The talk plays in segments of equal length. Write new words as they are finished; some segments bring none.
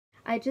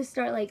I just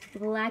start like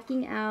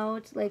blacking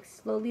out, like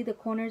slowly the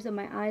corners of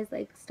my eyes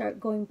like start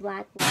going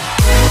black. What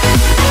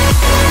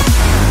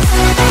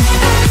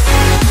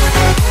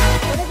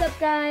is up,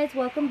 guys?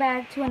 Welcome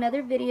back to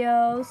another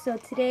video. So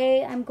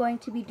today I'm going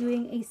to be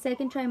doing a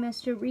second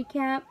trimester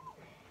recap.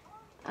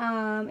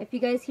 If you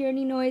guys hear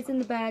any noise in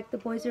the back, the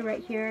boys are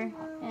right here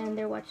and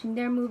they're watching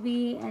their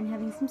movie and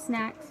having some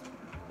snacks.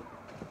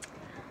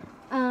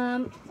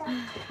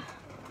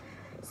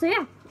 So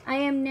yeah, I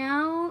am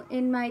now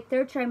in my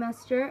third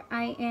trimester.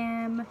 I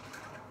am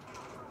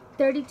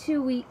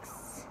 32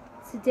 weeks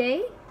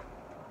today,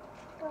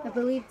 I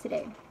believe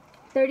today.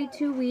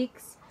 32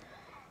 weeks,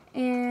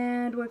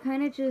 and we're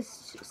kind of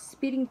just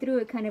speeding through,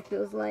 it kind of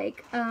feels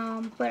like.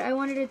 But I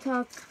wanted to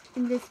talk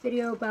in this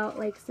video about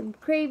like some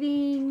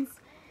cravings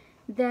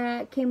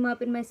that came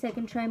up in my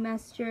second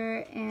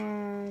trimester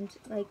and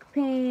like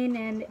pain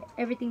and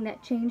everything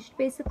that changed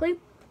basically.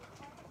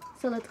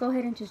 So let's go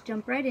ahead and just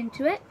jump right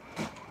into it.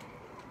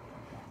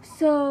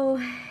 So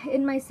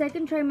in my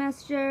second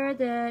trimester,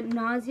 the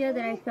nausea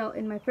that I felt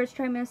in my first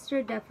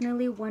trimester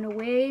definitely went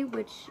away,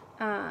 which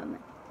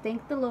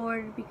thank the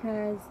Lord,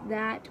 because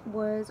that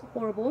was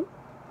horrible.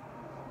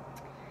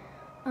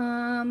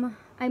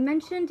 I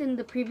mentioned in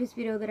the previous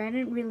video that I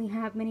didn't really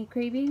have many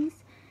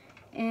cravings,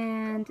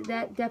 and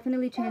that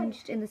definitely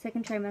changed in the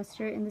second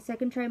trimester. In the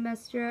second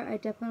trimester, I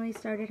definitely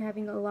started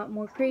having a lot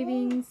more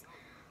cravings.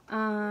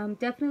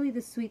 Definitely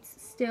the sweets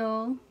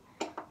still.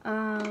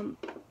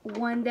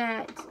 One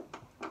that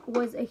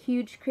was a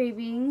huge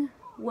craving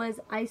was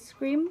ice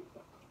cream.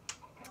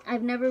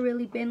 I've never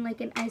really been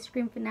like an ice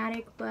cream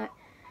fanatic, but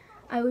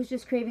I was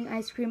just craving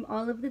ice cream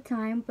all of the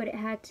time. But it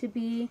had to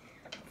be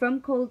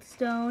from Cold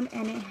Stone,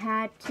 and it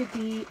had to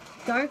be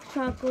dark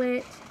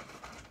chocolate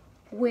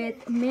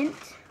with mint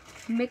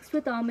mixed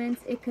with almonds.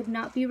 It could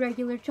not be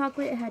regular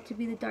chocolate. It had to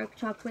be the dark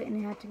chocolate, and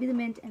it had to be the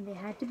mint, and they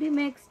had to be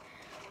mixed.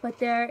 But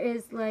there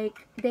is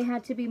like, they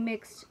had to be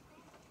mixed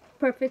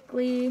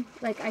perfectly.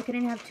 Like, I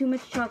couldn't have too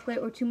much chocolate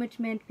or too much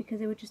mint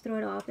because it would just throw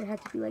it off. It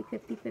had to be like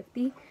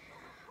 50-50.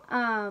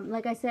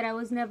 Like I said, I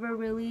was never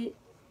really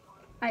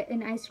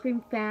an ice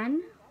cream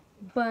fan,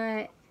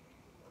 but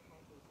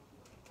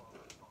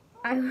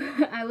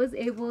I was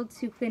able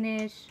to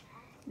finish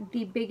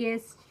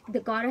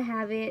the Gotta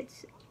Have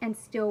It and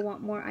still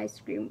want more ice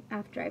cream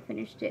after I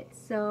finished it.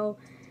 So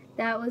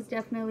that was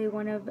definitely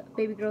one of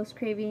baby girl's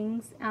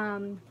cravings.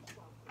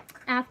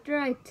 After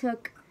I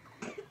took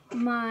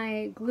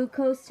my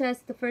glucose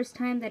test the first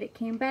time that it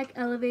came back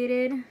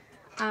elevated,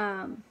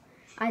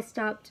 I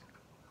stopped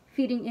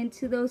feeding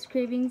into those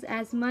cravings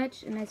as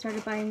much, and I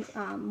started buying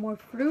more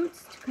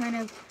fruits to kind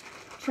of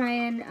try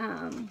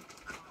and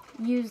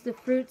use the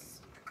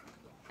fruits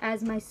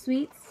as my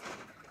sweets.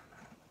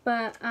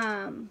 But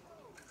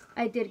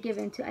I did give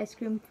in to ice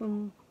cream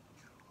from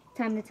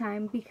time to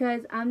time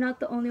because I'm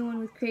not the only one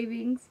with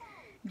cravings.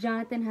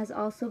 Jonathan has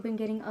also been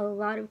getting a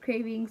lot of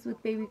cravings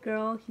with baby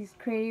girl. He's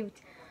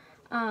craved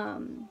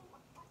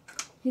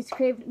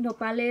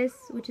nopales,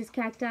 which is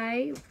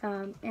cacti,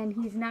 and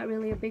he's not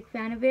really a big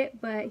fan of it,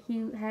 but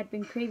he had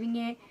been craving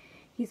it.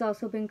 He's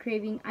also been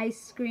craving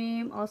ice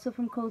cream, also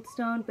from Cold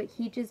Stone, but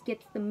he just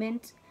gets the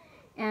mint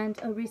and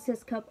a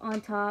Reese's cup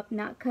on top,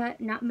 not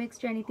cut, not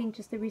mixed or anything,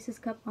 just the Reese's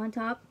cup on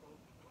top.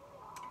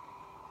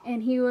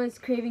 And he was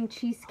craving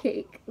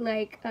cheesecake,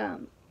 like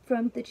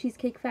from the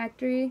Cheesecake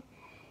Factory.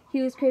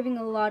 He was craving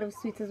a lot of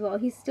sweets as well.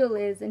 He still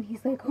is, and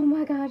he's like, oh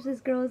my gosh,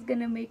 this girl is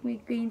gonna make me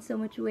gain so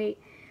much weight.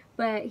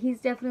 But he's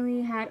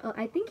definitely had,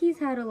 I think he's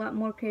had a lot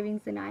more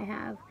cravings than I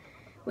have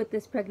with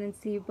this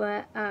pregnancy.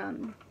 But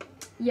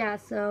yeah,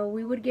 so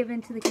we would give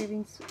into the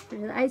cravings for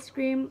the ice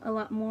cream a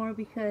lot more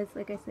because,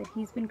 like I said,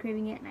 he's been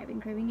craving it and I've been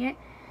craving it.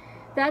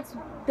 That's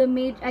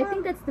the I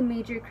think that's the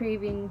major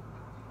craving.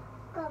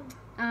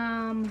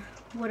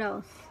 What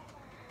else?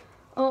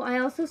 Oh, I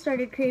also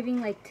started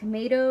craving like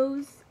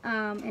tomatoes.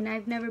 And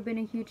I've never been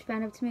a huge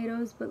fan of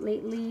tomatoes, but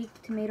lately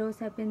tomatoes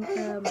have been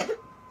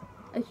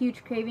a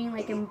huge craving.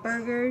 Like in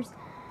burgers,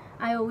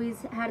 I always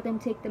had them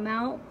take them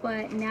out,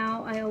 but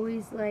now I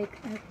always like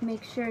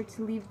make sure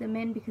to leave them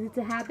in because it's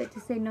a habit to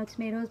say no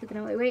tomatoes, but then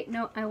I'm like, wait,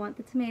 no, I want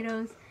the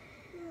tomatoes.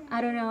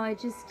 I don't know, I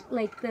just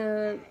like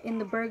in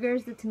the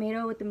burgers, the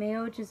tomato with the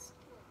mayo, just,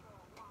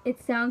 it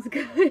sounds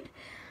good.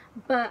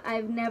 But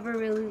I've never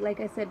really, like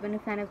I said, been a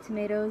fan of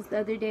tomatoes. The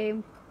other day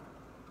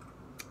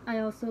I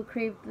also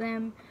craved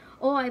them.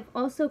 Oh, I've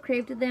also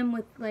craved them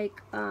with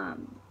like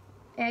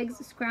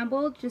eggs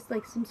scrambled, just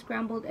like some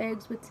scrambled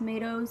eggs with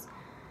tomatoes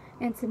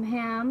and some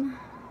ham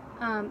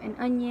and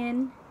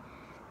onion.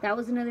 That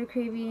was another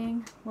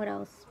craving. What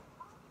else?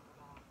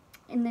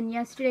 And then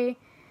yesterday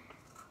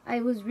I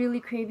was really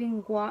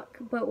craving guac,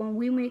 but when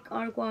we make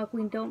our guac,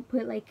 we don't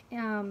put like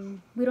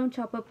we don't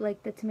chop up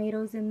like the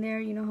tomatoes in there.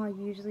 You know how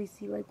you usually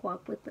see like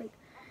guac with like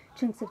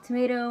chunks of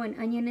tomato and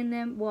onion in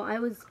them. Well, I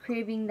was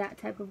craving that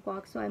type of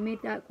guac, so I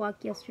made that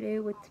guac yesterday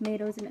with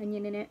tomatoes and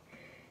onion in it.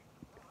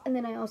 And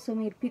then I also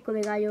made pico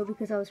de gallo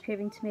because I was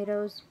craving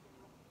tomatoes.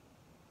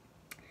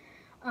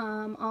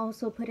 I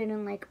also put it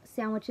in like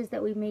sandwiches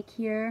that we make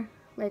here,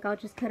 Like I'll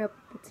just cut up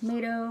the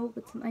tomato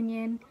with some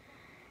onion.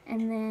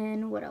 And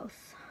then what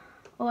else?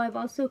 Oh, I've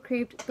also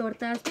craved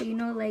tortas, but you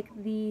know, like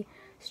the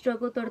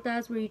struggle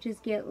tortas where you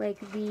just get like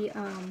the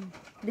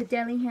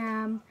deli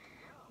ham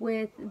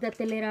with the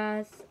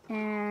teleras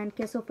and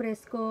queso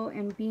fresco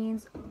and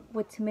beans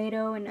with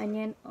tomato and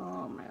onion.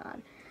 Oh my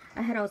god,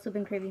 I had also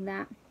been craving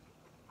that.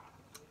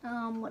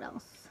 What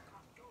else?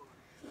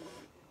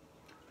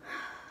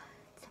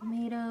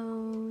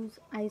 Tomatoes,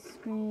 ice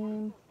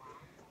cream,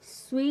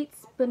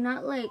 sweets, but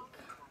not like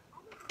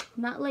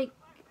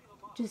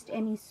just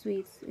any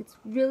sweets. It's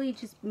really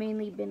just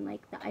mainly been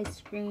like the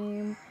ice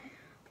cream.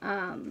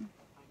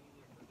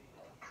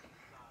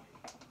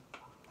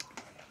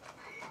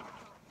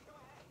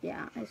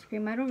 Yeah, ice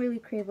cream. I don't really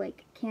crave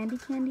like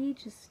candy.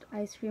 Just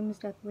ice cream has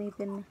definitely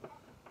been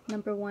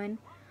number one.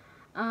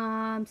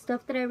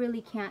 Stuff that I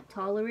really can't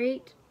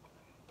tolerate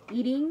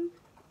eating.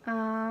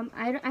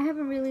 I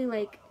haven't really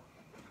like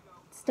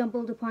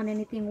stumbled upon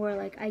anything where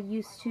like I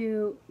used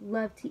to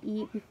love to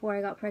eat before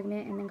I got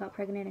pregnant and then got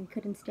pregnant and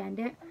couldn't stand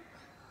it.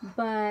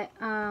 But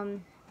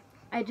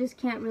I just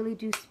can't really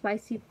do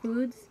spicy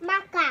foods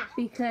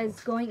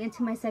because going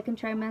into my second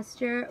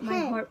trimester, my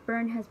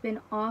heartburn has been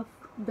off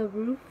the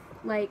roof.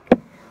 Like,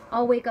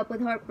 I'll wake up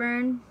with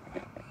heartburn.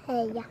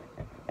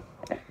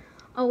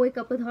 I'll wake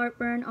up with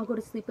heartburn. I'll go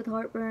to sleep with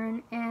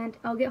heartburn, and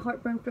I'll get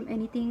heartburn from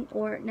anything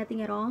or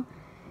nothing at all.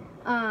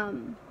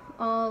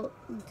 I'll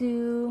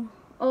do.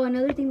 Oh,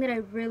 another thing that I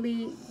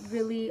really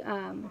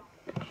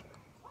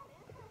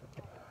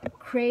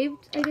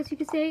craved, I guess you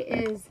could say,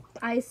 is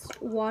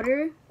iced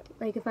water.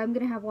 Like if I'm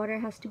gonna have water, it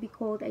has to be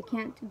cold. I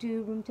can't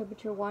do room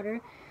temperature water.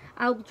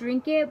 I'll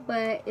drink it,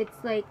 but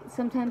it's like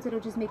sometimes it'll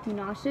just make me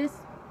nauseous.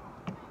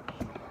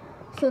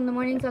 So in the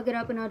mornings I'll get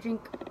up and I'll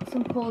drink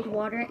some cold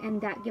water,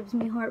 and that gives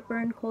me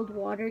heartburn. Cold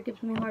water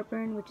gives me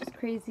heartburn, which is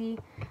crazy.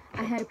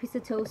 I had a piece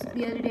of toast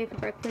the other day for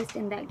breakfast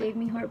and that gave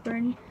me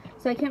heartburn.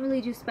 So I can't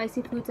really do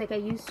spicy foods like I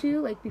used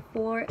to. Like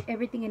before,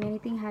 everything and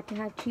anything had to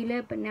have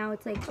chile, but now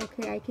it's like,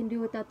 okay, I can do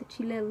without the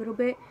chile a little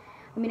bit.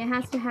 I mean, it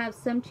has to have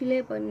some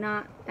chile, but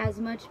not as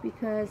much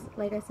because,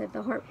 like I said,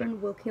 the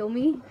heartburn will kill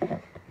me.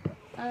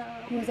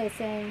 What was I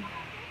saying?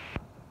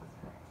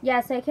 Yeah,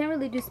 so I can't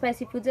really do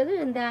spicy foods. Other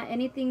than that,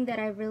 anything that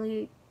I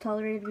really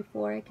tolerated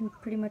before, I can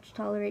pretty much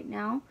tolerate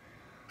now.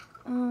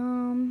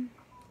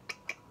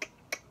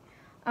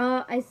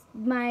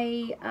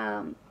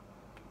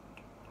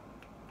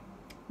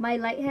 My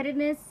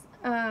lightheadedness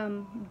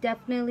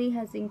definitely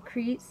had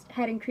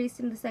increased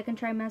in the second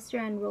trimester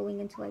and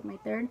rolling into like my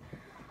third.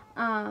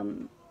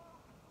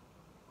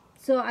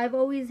 So I've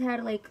always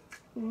had like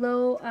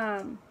low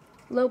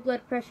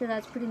blood pressure.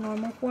 That's pretty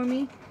normal for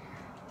me,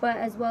 but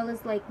as well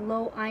as like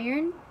low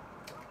iron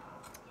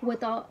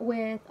with all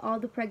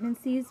the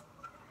pregnancies.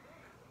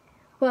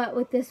 But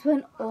with this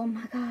one, oh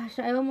my gosh,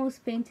 I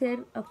almost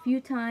fainted a few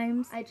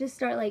times. I just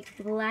start like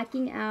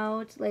blacking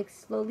out, like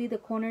slowly the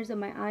corners of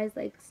my eyes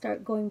like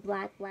start going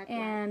black.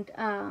 And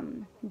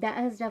that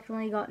has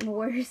definitely gotten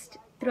worse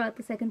throughout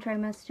the second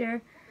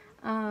trimester.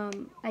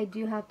 I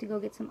do have to go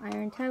get some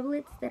iron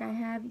tablets that I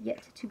have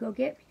yet to go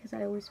get because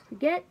I always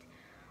forget.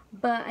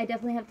 But I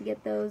definitely have to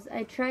get those.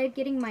 I tried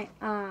getting my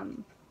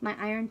my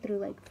iron through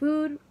like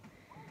food,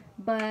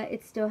 but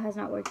it still has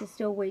not worked. It's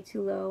still way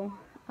too low.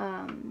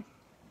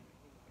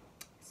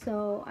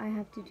 So I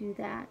have to do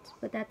that.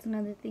 But that's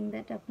another thing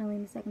that definitely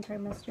in the second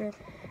trimester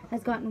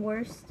has gotten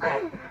worse.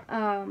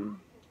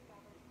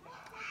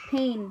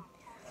 Pain.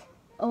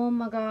 Oh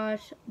my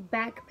gosh.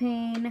 Back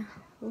pain.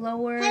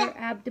 Lower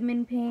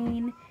abdomen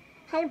pain.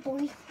 Hi,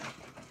 boy.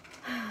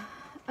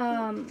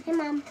 Hey,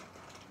 Mom.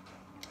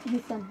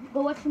 Hey, son.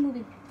 Go watch the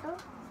movie. Oh,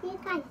 see you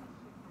guys.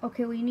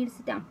 Okay, well, you need to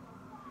sit down.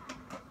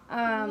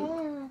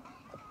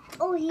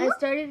 Oh, here?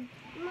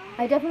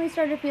 I definitely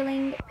started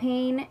feeling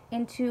pain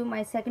into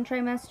my second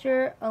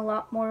trimester a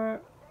lot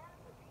more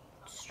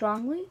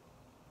strongly.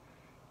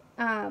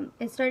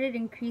 It started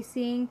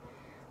increasing.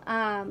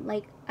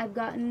 Like I've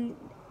gotten,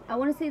 I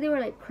want to say they were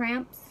like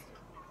cramps,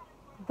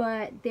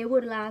 but they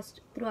would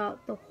last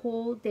throughout the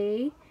whole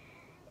day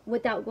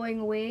without going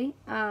away.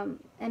 And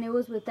it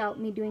was without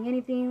me doing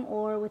anything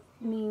or with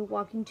me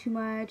walking too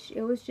much.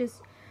 It was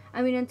just,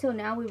 I mean, until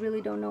now we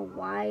really don't know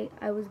why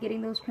I was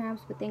getting those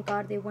cramps, but thank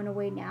God they went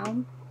away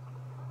now.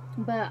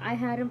 But I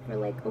had them for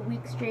like a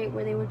week straight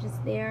where they were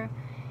just there,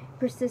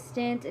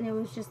 persistent, and it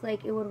was just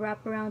like it would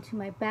wrap around to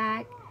my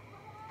back,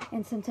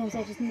 and sometimes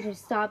I just needed to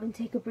stop and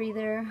take a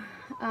breather.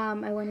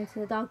 I went into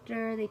the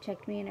doctor, they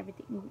checked me, and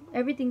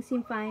everything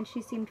seemed fine.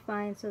 She seemed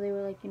fine, so they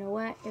were like, you know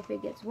what, if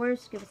it gets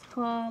worse, give us a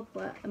call.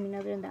 But I mean,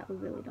 other than that, we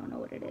really don't know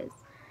what it is.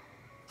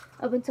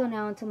 Up until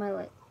now, until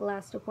my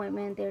last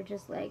appointment, they're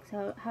just like,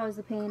 so how is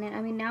the pain? And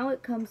I mean, now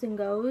it comes and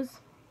goes,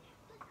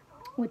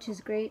 which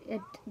is great. It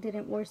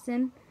didn't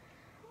worsen.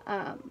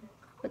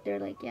 But they're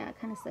like, yeah, it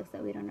kind of sucks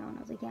that we don't know. And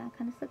I was like, yeah, it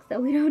kind of sucks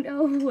that we don't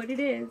know what it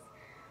is.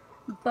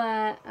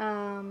 But,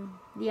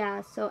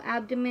 yeah, so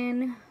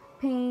abdomen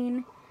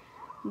pain,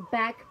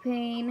 back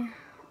pain,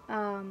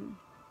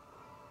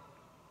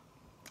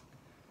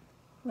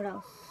 what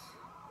else?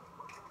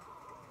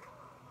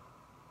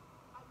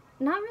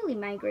 not really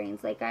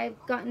migraines. Like, I've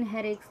gotten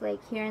headaches like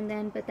here and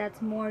then, but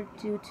that's more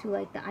due to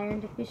like the iron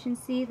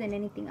deficiency than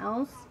anything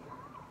else.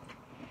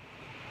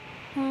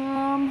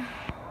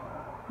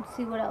 Let's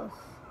see what else.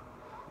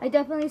 I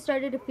definitely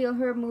started to feel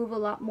her move a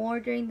lot more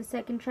during the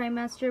second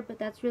trimester, but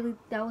that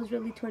was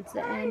really towards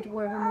the end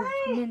where her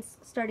movements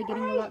started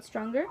getting a lot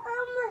stronger.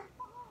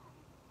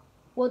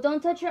 Well,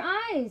 don't touch your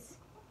eyes.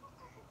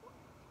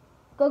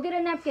 Go get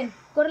a napkin.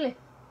 Go to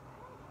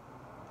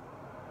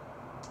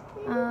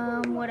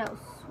what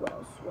else?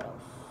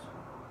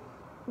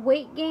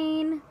 Weight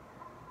gain.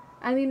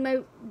 I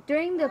mean,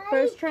 during the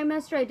first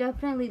trimester, I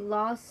definitely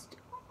lost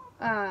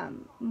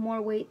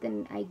more weight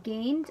than I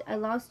gained. I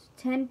lost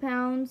 10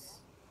 pounds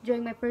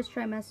during my first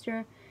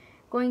trimester.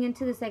 Going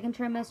into the second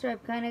trimester,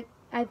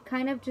 I've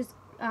kind of just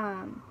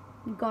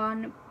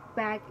gone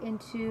back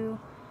into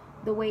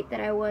the weight that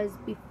I was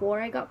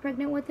before I got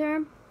pregnant with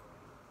her.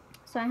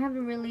 So I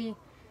haven't really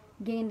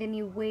gained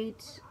any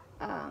weight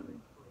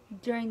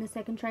during the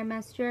second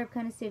trimester. I've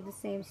kind of stayed the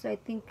same. So I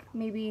think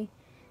maybe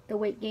the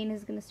weight gain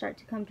is going to start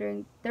to come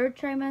during third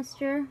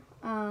trimester.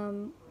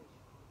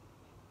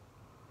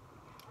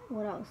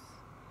 What else?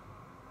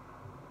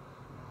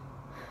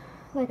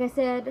 Like I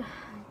said,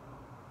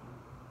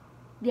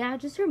 yeah,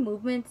 just her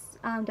movements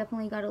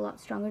definitely got a lot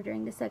stronger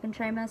during the second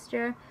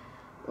trimester.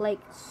 Like,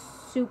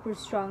 super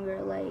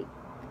stronger, like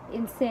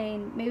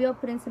insane. Maybe I'll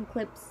put in some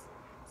clips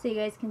so you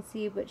guys can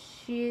see, but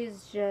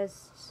she's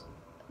just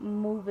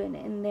moving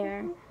in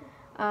there.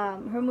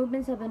 Her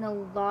movements have been a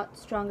lot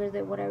stronger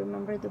than what I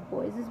remember the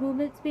boys'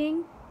 movements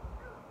being,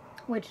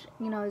 which,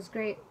 you know, is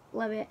great.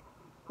 Love it.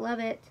 Love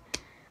it.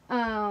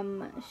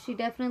 She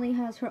definitely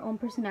has her own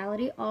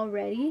personality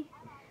already.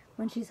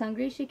 When she's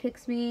hungry, she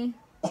kicks me.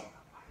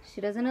 She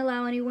doesn't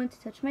allow anyone to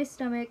touch my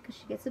stomach because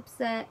she gets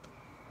upset.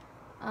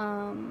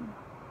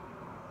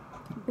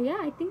 But yeah,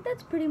 I think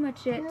that's pretty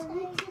much it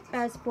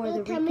as for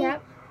the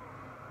recap.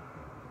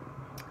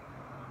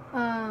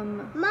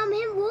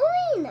 Mommy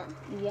moving.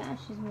 Yeah,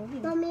 she's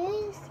moving.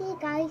 Mommy, see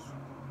guys.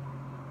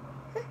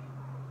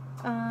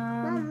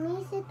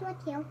 Mommy, sit what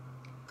you?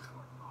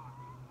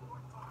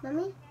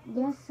 Mommy?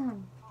 Yes,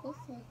 son.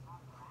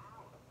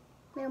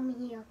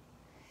 Mommy.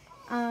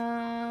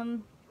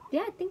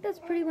 Yeah, I think that's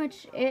pretty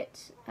much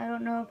it. I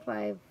don't know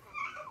if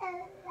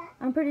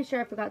I'm pretty sure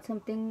I forgot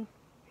something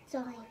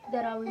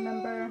that I'll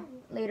remember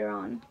later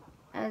on,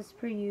 as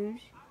per usual.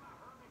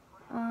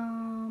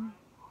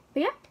 But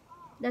yeah,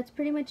 that's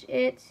pretty much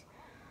it.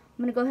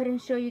 I'm gonna go ahead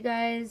and show you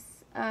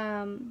guys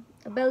a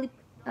belly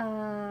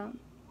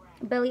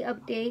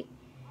update,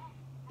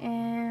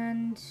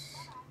 and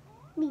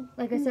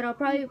like I said, I'll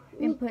probably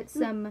input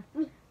some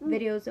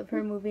videos of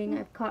her moving.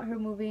 I've caught her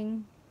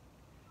moving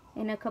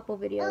in a couple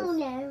videos. Oh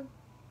no.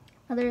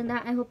 Other than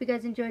that, I hope you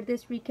guys enjoyed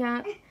this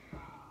recap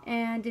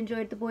and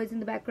enjoyed the boys in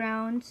the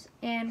background,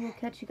 and we'll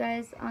catch you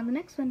guys on the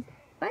next one.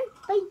 Bye.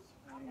 Bye.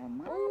 Hola,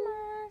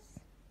 mamas.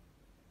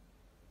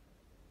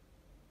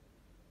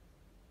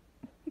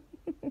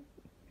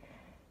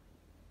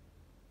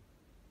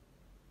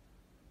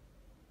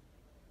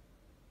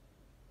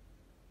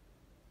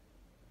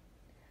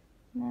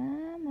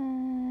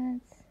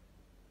 Mamas.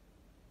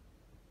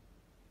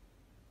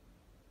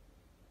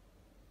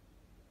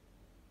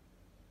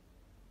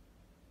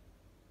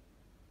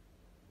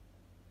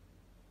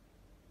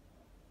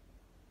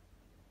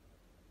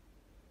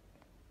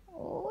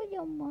 Oh,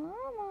 your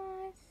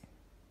mamas.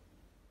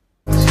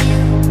 I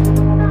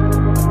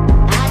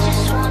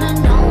just wanna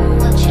know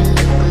what you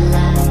look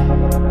like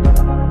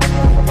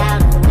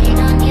without a weight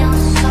on your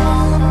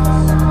soul.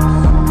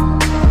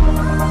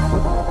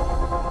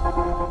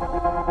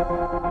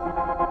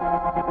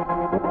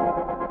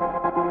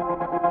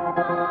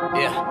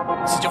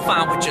 Yeah, said you'll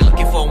find what you're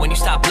looking for when you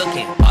stop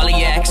looking. All of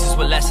your exes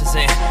with lessons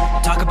in.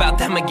 Talk about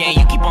them again,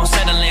 you keep on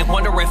settling.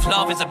 Wonder if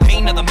love is a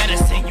pain or the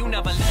medicine. You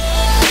never